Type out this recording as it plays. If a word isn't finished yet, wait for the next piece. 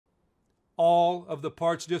all of the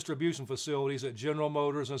parts distribution facilities at General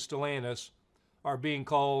Motors and Stellantis are being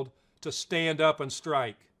called to stand up and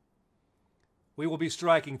strike. We will be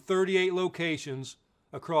striking 38 locations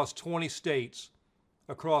across 20 states,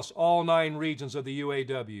 across all 9 regions of the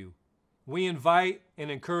UAW. We invite and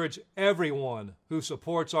encourage everyone who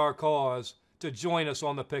supports our cause to join us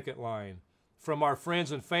on the picket line, from our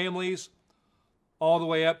friends and families all the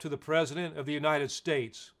way up to the President of the United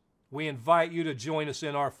States. We invite you to join us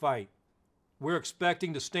in our fight. We're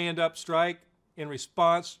expecting to stand up strike in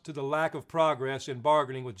response to the lack of progress in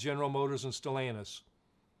bargaining with General Motors and Stellantis.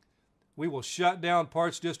 We will shut down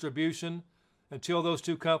parts distribution until those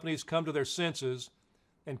two companies come to their senses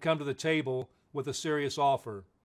and come to the table with a serious offer.